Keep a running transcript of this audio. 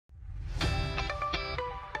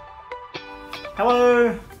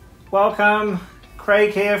Hello, welcome.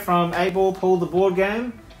 Craig here from 8Ball Pool the board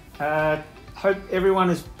game. Hope everyone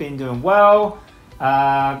has been doing well.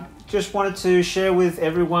 Just wanted to share with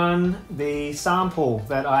everyone the sample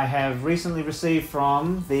that I have recently received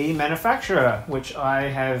from the manufacturer, which I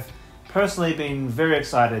have personally been very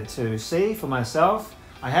excited to see for myself.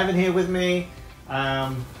 I have it here with me.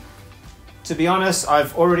 To be honest,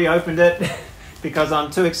 I've already opened it because I'm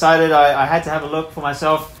too excited. I had to have a look for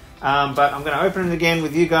myself. But I'm going to open it again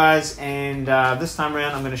with you guys, and this time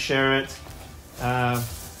around I'm going to share it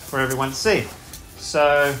for everyone to see.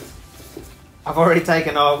 So I've already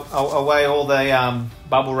taken away all the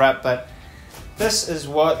bubble wrap, but this is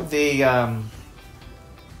what the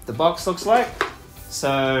box looks like.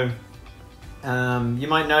 So you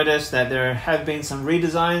might notice that there have been some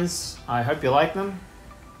redesigns. I hope you like them.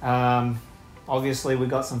 Obviously we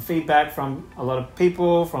got some feedback from a lot of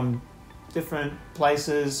people from different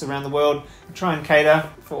places around the world. I try and cater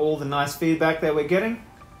for all the nice feedback that we're getting.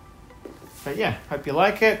 But yeah, hope you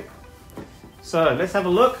like it. So let's have a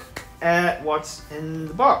look at what's in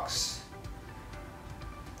the box.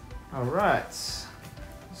 All right,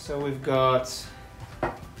 so we've got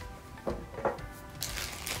the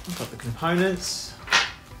components,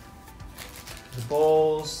 the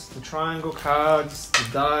balls, the triangle cards, the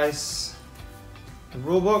dice, the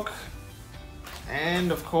rule book,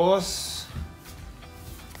 and of course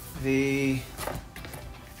the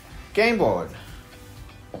game board.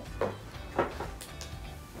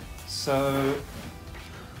 So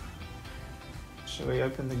shall we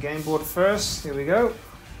open the game board first? Here we go.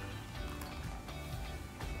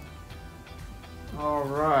 All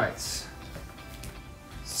right.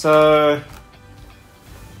 So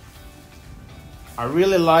I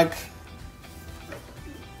really like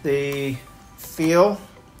the feel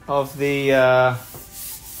of the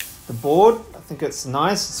board. I think it's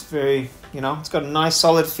nice. It's very, it's got a nice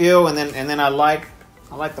solid feel, and then I like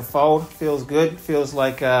the fold. Feels good. Feels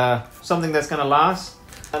like something that's going to last.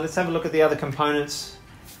 Let's have a look at the other components.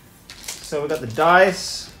 So we've got the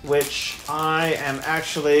dice, which I am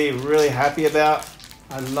actually really happy about.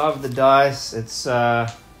 I love the dice. It's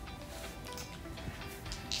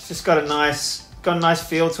just got a nice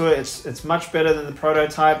feel to it. It's much better than the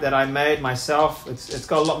prototype that I made myself. It's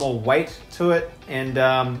got a lot more weight to it, and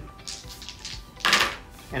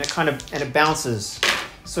it bounces,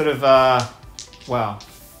 sort of. Wow.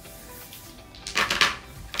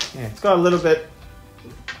 Yeah, it's got a little bit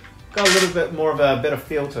more of a better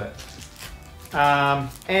feel to it.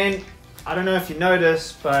 And I don't know if you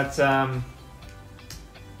noticed, but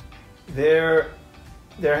there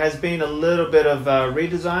has been a little bit of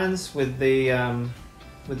redesigns with the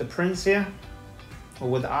prints here, or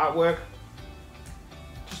with the artwork.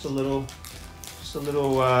 Just a little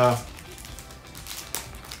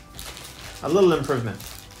improvement.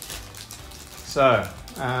 So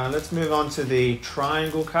let's move on to the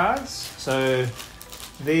triangle cards. So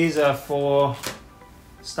these are for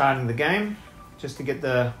starting the game, just to get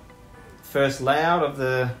the first layout of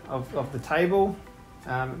the table,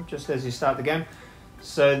 just as you start the game.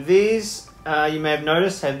 So these, you may have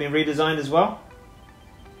noticed, have been redesigned as well.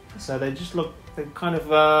 So they kind of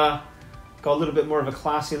got a little bit more of a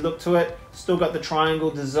classy look to it. Still got the triangle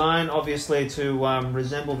design, obviously, to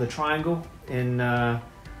resemble the triangle in the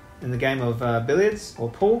game of billiards or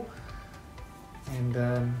pool. And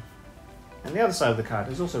the other side of the card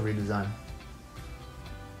is also redesigned.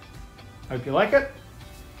 Hope you like it.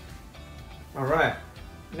 All right,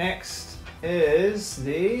 next is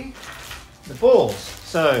the balls.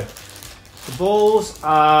 So the balls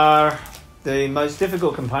are the most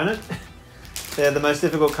difficult component. They're the most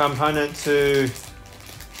difficult component to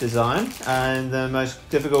design, and the most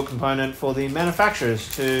difficult component for the manufacturers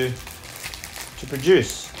to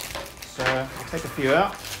produce. So I'll take a few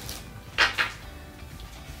out.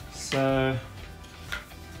 So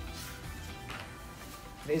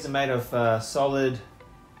these are made of solid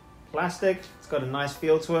plastic. It's got a nice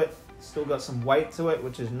feel to it. Still got some weight to it,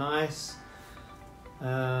 which is nice.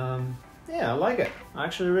 Yeah, I like it. I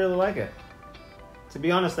actually really like it. To be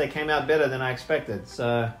honest, they came out better than I expected.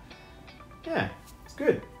 So yeah, it's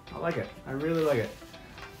good. I like it. I really like it.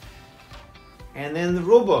 And then the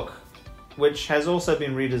rule book, which has also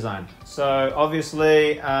been redesigned. So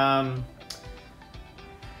obviously, the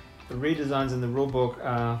redesigns in the rule book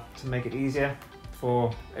are to make it easier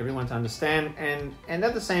for everyone to understand, and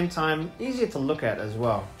at the same time easier to look at as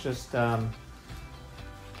well. Just and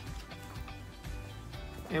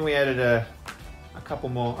we added a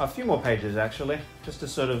few more pages actually, just to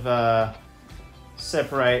sort of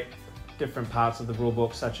separate different parts of the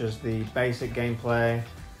rulebook, such as the basic gameplay,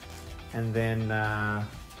 and then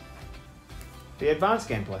the advanced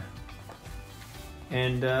gameplay.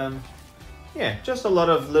 And yeah, just a lot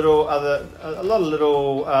of little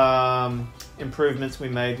improvements we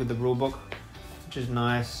made with the rulebook, which is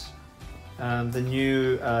nice. The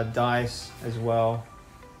new dice as well,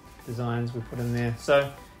 designs we put in there.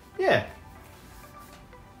 So yeah,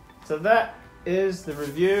 so that is the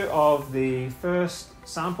review of the first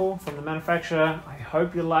sample from the manufacturer. I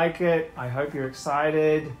hope you like it. I hope you're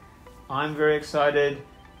excited. I'm very excited.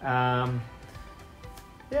 Yeah,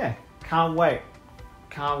 can't wait.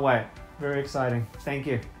 Very exciting. Thank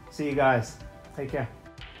you. See you guys. Take care.